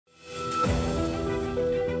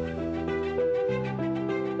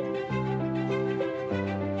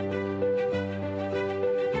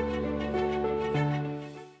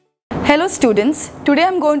Hello students, today I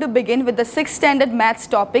am going to begin with the 6th standard maths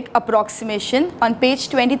topic approximation on page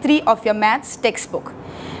 23 of your maths textbook.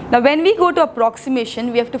 Now when we go to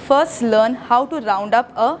approximation, we have to first learn how to round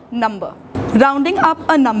up a number. Rounding up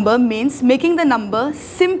a number means making the number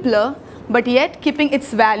simpler but yet keeping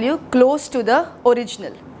its value close to the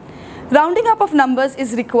original. Rounding up of numbers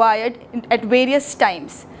is required at various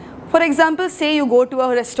times. For example, say you go to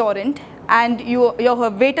a restaurant and your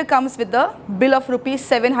waiter comes with the bill of rupees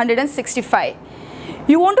 765.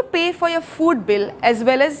 You want to pay for your food bill as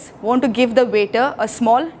well as want to give the waiter a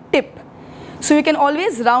small tip. So you can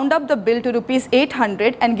always round up the bill to rupees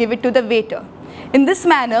 800 and give it to the waiter. In this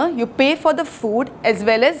manner, you pay for the food as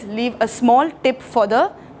well as leave a small tip for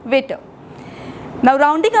the waiter. Now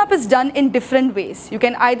rounding up is done in different ways. You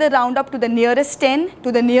can either round up to the nearest 10,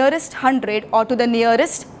 to the nearest 100 or to the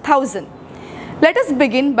nearest 1000. Let us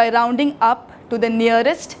begin by rounding up to the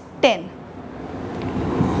nearest 10.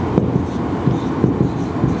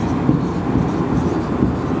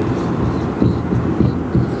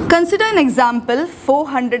 Consider an example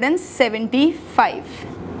 475.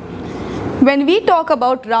 When we talk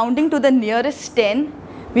about rounding to the nearest 10,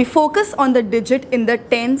 we focus on the digit in the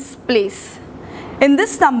tens place. In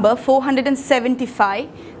this number 475,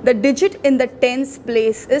 the digit in the tens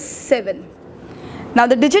place is 7. Now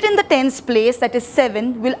the digit in the tens place, that is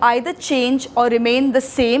 7, will either change or remain the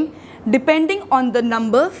same depending on the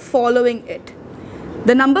number following it.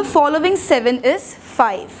 The number following 7 is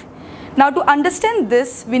 5. Now to understand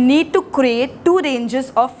this, we need to create two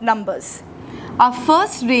ranges of numbers. Our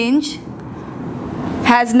first range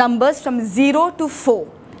has numbers from 0 to 4,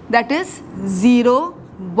 that is 0,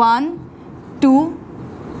 1, 2,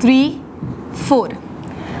 3, 4.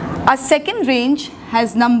 Our second range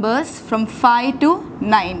has numbers from 5 to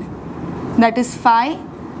 9, that is 5,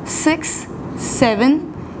 6,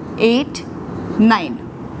 7, 8, 9.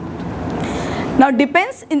 Now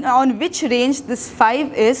depends on which range this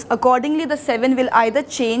 5 is, accordingly the 7 will either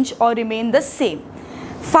change or remain the same.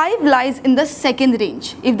 5 lies in the second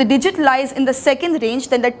range. If the digit lies in the second range,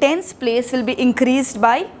 then the tens place will be increased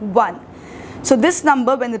by 1. So this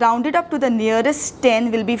number, when rounded up to the nearest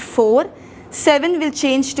 10, will be 4. 7 will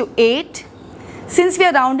change to 8. Since we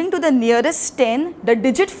are rounding to the nearest 10, the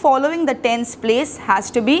digit following the tens place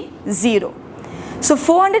has to be 0. So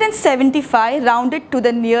 475 rounded to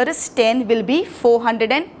the nearest 10 will be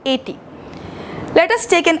 480. Let us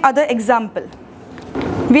take another example.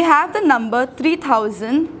 We have the number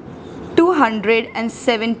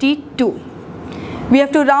 3272. We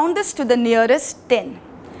have to round this to the nearest 10.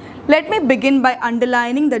 Let me begin by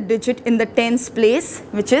underlining the digit in the tens place,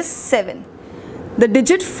 which is 7. The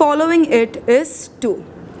digit following it is 2.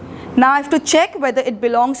 Now I have to check whether it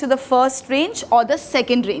belongs to the first range or the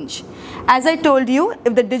second range. As I told you,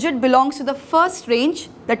 if the digit belongs to the first range,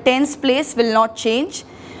 the tens place will not change.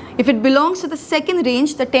 If it belongs to the second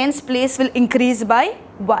range, the tens place will increase by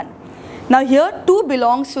 1. Now here 2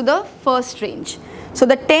 belongs to the first range. So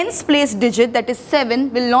the tens place digit, that is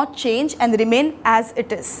 7, will not change and remain as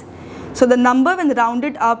it is. So the number when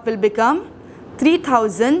rounded up will become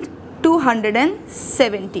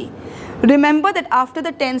 3270. Remember that after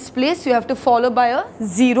the tens place you have to follow by a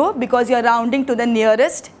 0 because you are rounding to the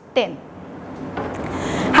nearest 10.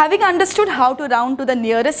 Having understood how to round to the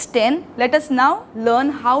nearest 10, let us now learn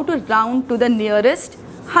how to round to the nearest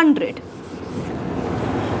 100.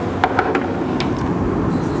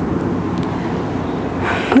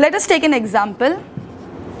 Let us take an example.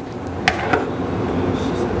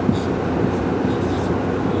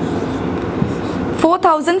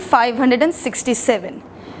 $4,567.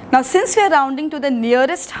 Now since we are rounding to the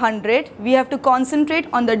nearest 100, we have to concentrate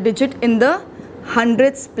on the digit in the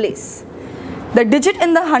hundreds place. The digit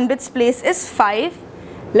in the hundreds place is 5.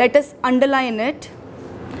 Let us underline it.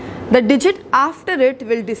 The digit after it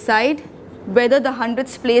will decide whether the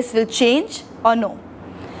hundreds place will change or no.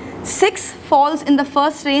 6 falls in the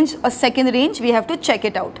first range or second range, we have to check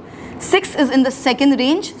it out. 6 is in the second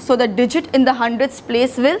range, so the digit in the hundreds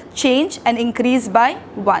place will change and increase by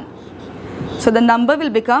 1. So the number will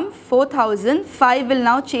become 4000. 5 will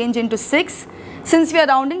now change into 6. Since we are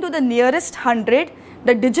rounding to the nearest 100,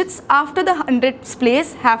 the digits after the hundreds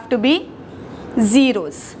place have to be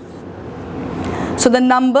zeros. So the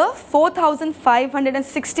number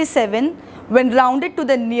 4567 when rounded to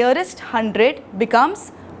the nearest 100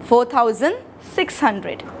 becomes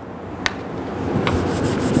 4600.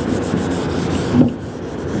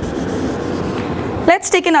 Let's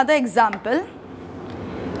take another example.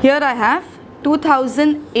 Here I have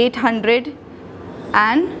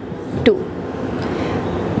 2802.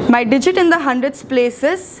 My digit in the hundreds place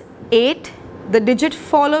is 8. The digit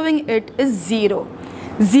following it is 0.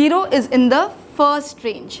 0 is in the first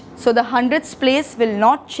range. So the hundredths place will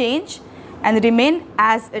not change and remain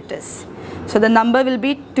as it is. So the number will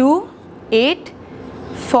be 2, 8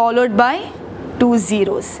 followed by 2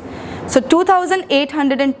 zeros. So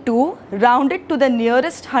 2802 rounded to the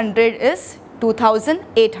nearest hundred is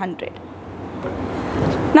 2800.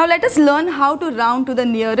 Now let us learn how to round to the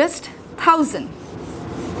nearest thousand.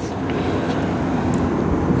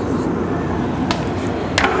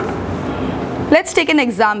 Let's take an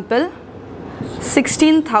example,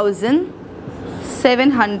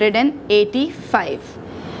 16,785.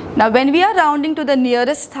 Now when we are rounding to the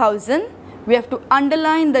nearest thousand, we have to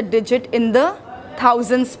underline the digit in the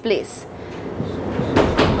thousands place.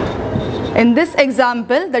 In this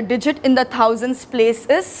example, the digit in the thousands place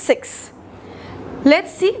is 6.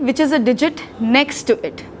 Let's see which is a digit next to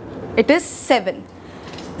it. It is 7.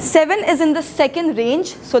 7 is in the second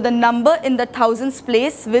range, so the number in the thousands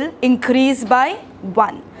place will increase by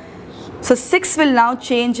 1. So 6 will now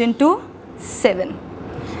change into 7.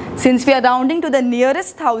 Since we are rounding to the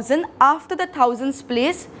nearest thousand, after the thousands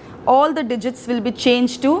place, all the digits will be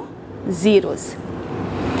changed to zeros.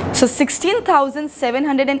 So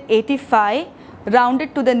 16,785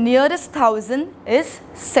 rounded to the nearest thousand is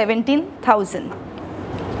 17,000.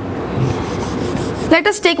 Let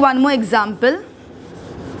us take one more example.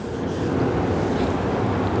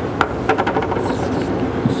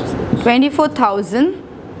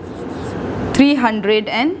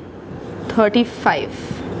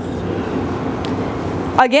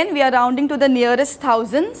 24,335. Again, we are rounding to the nearest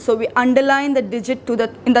thousand, so we underline the digit to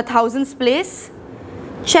in the thousands place.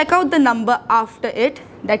 Check out the number after it,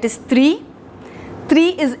 that is 3. 3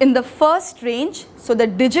 is in the first range, so the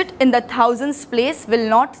digit in the thousands place will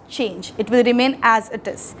not change. It will remain as it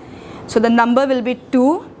is. So the number will be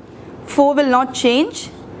 2. 4 will not change,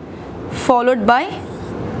 followed by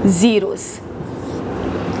zeros.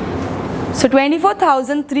 So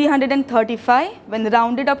 24,335 when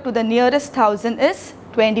rounded up to the nearest thousand is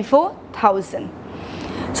 24,000.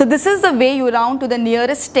 So this is the way you round to the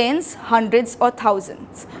nearest tens, hundreds or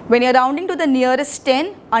thousands. When you are rounding to the nearest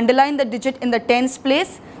 10, underline the digit in the tens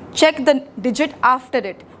place. Check the digit after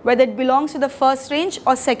it, whether it belongs to the first range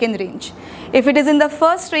or second range. If it is in the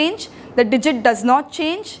first range, the digit does not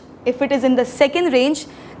change. If it is in the second range,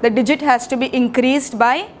 the digit has to be increased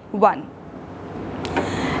by 1.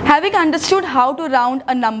 Having understood how to round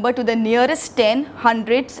a number to the nearest 10,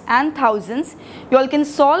 hundreds and thousands, you all can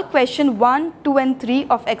solve question 1, 2 and 3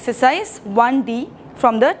 of exercise 1D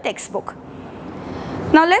from the textbook.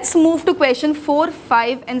 Now let's move to question 4,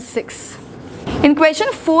 5 and 6. In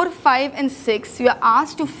question 4, 5 and 6, you are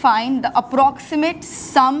asked to find the approximate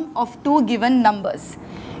sum of two given numbers.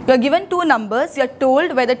 You are given two numbers, you are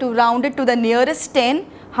told whether to round it to the nearest 10,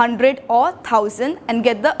 100 or 1000 and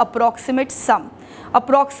get the approximate sum.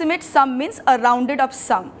 Approximate sum means a rounded up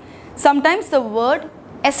sum. Sometimes the word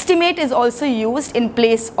estimate is also used in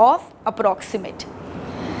place of approximate.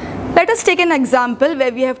 Let us take an example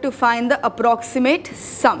where we have to find the approximate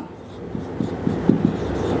sum.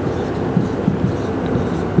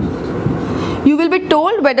 You will be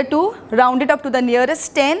told whether to round it up to the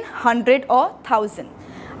nearest 10, 100 or 1000.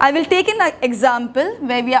 I will take an example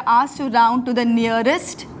where we are asked to round to the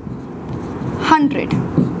nearest 100.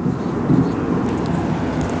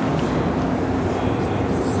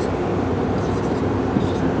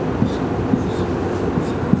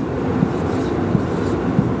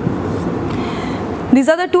 These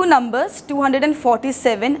are the two numbers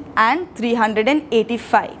 247 and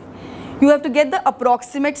 385. You have to get the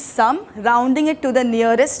approximate sum rounding it to the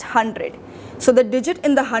nearest 100. So the digit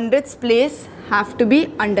in the hundreds place have to be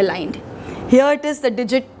underlined. Here it is the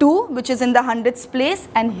digit 2 which is in the hundreds place,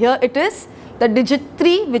 and here it is the digit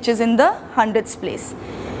 3 which is in the hundreds place.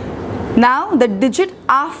 Now the digit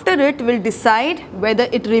after it will decide whether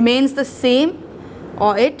it remains the same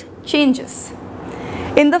or it changes.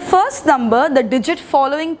 In the first number, the digit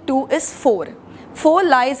following 2 is 4. 4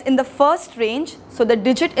 lies in the first range, so the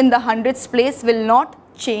digit in the hundreds place will not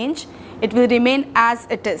change. It will remain as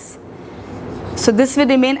it is. So this will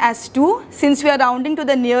remain as 2. Since we are rounding to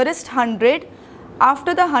the nearest 100,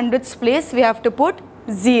 after the hundreds place we have to put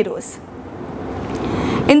zeros.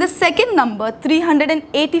 In the second number,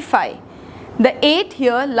 385, the 8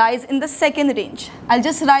 here lies in the second range. I'll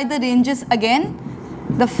just write the ranges again.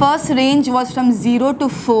 The first range was from 0 to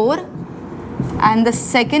 4 and the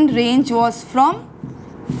second range was from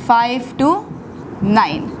 5 to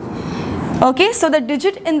 9. Okay, so the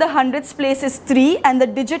digit in the hundreds place is 3 and the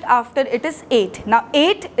digit after it is 8. Now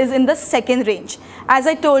 8 is in the second range. As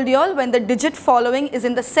I told you all, when the digit following is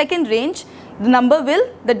in the second range,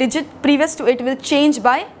 the digit previous to it will change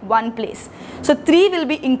by 1 place. So 3 will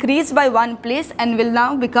be increased by 1 place and will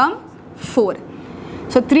now become 4.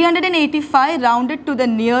 So 385 rounded to the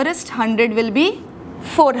nearest 100 will be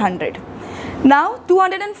 400. Now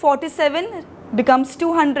 247 becomes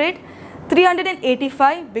 200,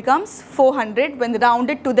 385 becomes 400 when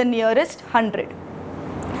rounded to the nearest 100.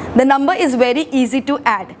 The number is very easy to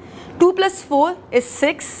add. 2 plus 4 is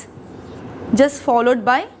 6, just followed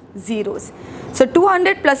by zeros. So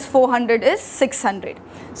 200 plus 400 is 600.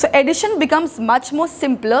 So addition becomes much more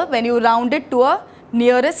simpler when you round it to a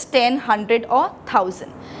nearest 10, 100 or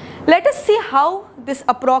 1000. Let us see how this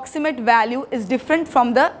approximate value is different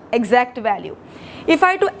from the exact value. If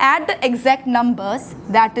I to add the exact numbers,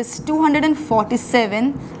 that is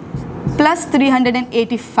 247 plus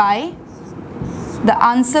 385, the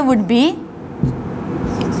answer would be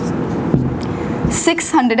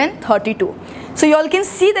 632. So you all can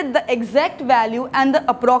see that the exact value and the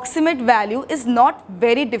approximate value is not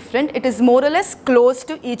very different. It is more or less close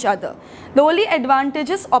to each other. The only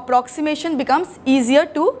advantage is approximation becomes easier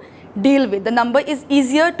to deal with. The number is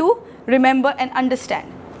easier to remember and understand.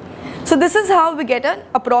 So this is how we get an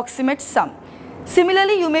approximate sum.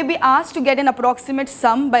 Similarly, you may be asked to get an approximate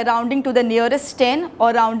sum by rounding to the nearest 10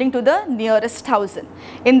 or rounding to the nearest 1000.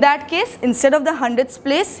 In that case, instead of the hundreds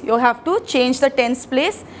place, you have to change the tens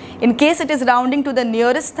place. In case it is rounding to the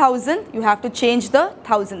nearest 1000, you have to change the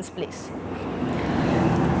thousands place.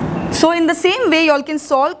 So in the same way, you all can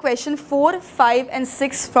solve question 4, 5 and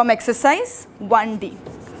 6 from exercise 1D.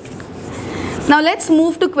 Now let's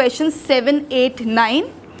move to question 7, 8,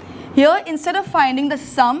 9. Here, instead of finding the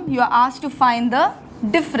sum, you are asked to find the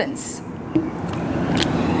difference.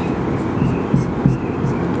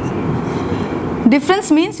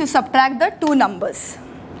 Difference means you subtract the two numbers.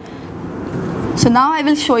 So now I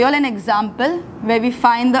will show you all an example where we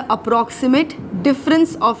find the approximate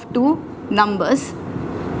difference of two numbers.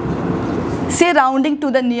 Say rounding to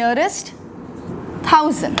the nearest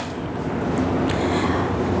 1000.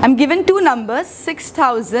 I am given two numbers,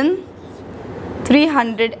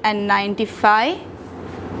 6,395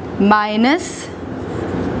 minus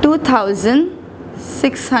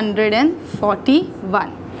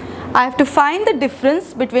 2,641. I have to find the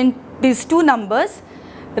difference between these two numbers,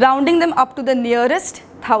 rounding them up to the nearest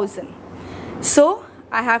 1000. So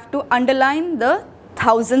I have to underline the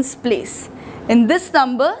thousands place. In this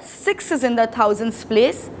number, 6 is in the thousands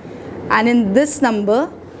place, and in this number,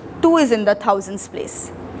 2 is in the thousands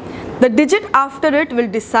place. The digit after it will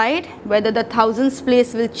decide whether the thousands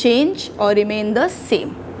place will change or remain the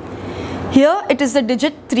same. Here it is the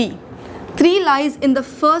digit 3. 3 lies in the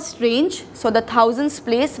first range, so the thousands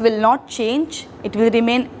place will not change. It will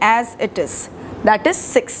remain as it is. That is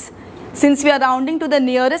 6. Since we are rounding to the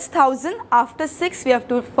nearest 1000, after 6 we have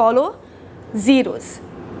to follow zeros.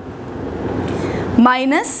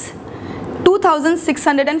 Minus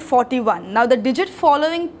 2641. Now the digit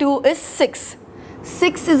following 2 is 6.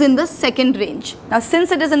 6 is in the second range. Now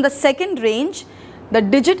since it is in the second range, the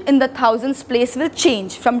digit in the thousands place will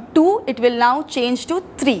change. From 2 it will now change to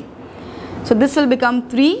 3. So this will become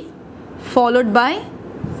 3 followed by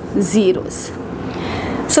zeros.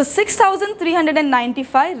 So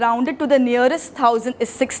 6,395 rounded to the nearest 1000 is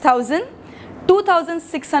 6,000.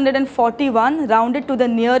 2,641 rounded to the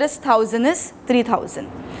nearest 1000 is 3,000.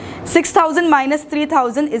 6,000 minus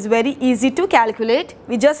 3,000 is very easy to calculate.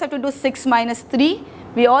 We just have to do 6 minus 3.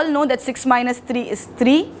 We all know that 6 minus 3 is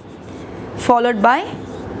 3 followed by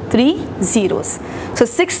 3 zeros. So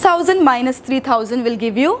 6,000 minus 3,000 will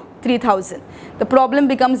give you 3,000. The problem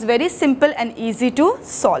becomes very simple and easy to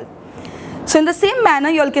solve. So in the same manner,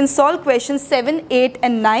 you all can solve questions 7, 8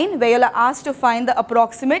 and 9 where you are asked to find the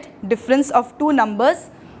approximate difference of two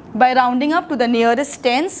numbers by rounding up to the nearest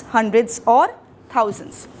tens, hundreds or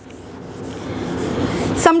thousands.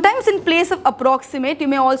 Sometimes in place of approximate, you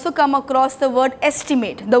may also come across the word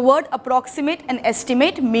estimate. The word approximate and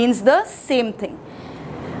estimate means the same thing.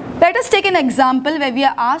 Let us take an example where we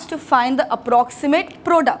are asked to find the approximate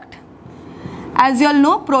product. As you all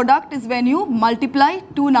know, product is when you multiply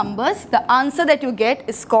two numbers. The answer that you get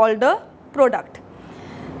is called the product.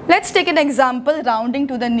 Let's take an example rounding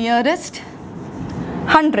to the nearest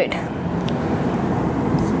 100.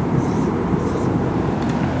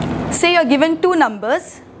 Say you are given two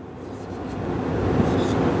numbers,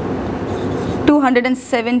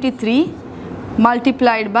 273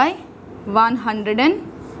 multiplied by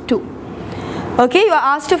 102. Okay, you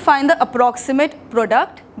are asked to find the approximate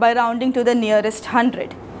product by rounding to the nearest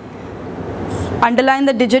 100. Underline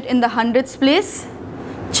the digit in the hundreds place.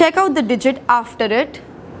 Check out the digit after it.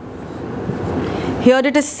 Here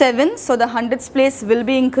it is 7, so the hundreds place will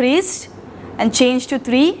be increased. and change to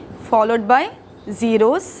 3 followed by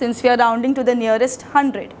zeros since we are rounding to the nearest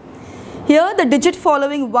 100. Here the digit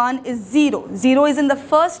following 1 is 0. 0 is in the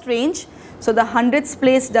first range, so the hundredths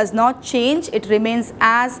place does not change. It remains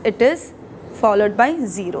as it is, followed by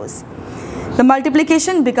zeros. The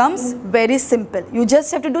multiplication becomes very simple. You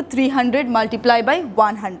just have to do 300 multiplied by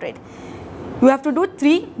 100. You have to do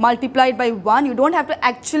 3 multiplied by 1. You don't have to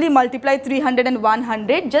actually multiply 300 and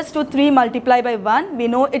 100. Just do 3 multiplied by 1. We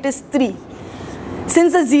know it is 3.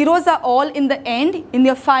 Since the zeros are all in the end, in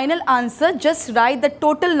your final answer, just write the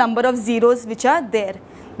total number of zeros which are there.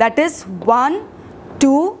 That is 1,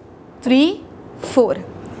 2, 3, 4.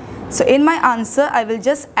 So in my answer, I will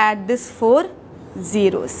just add this 4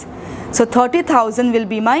 zeros. So 30,000 will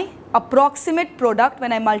be my approximate product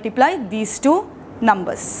when I multiply these two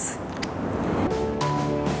numbers.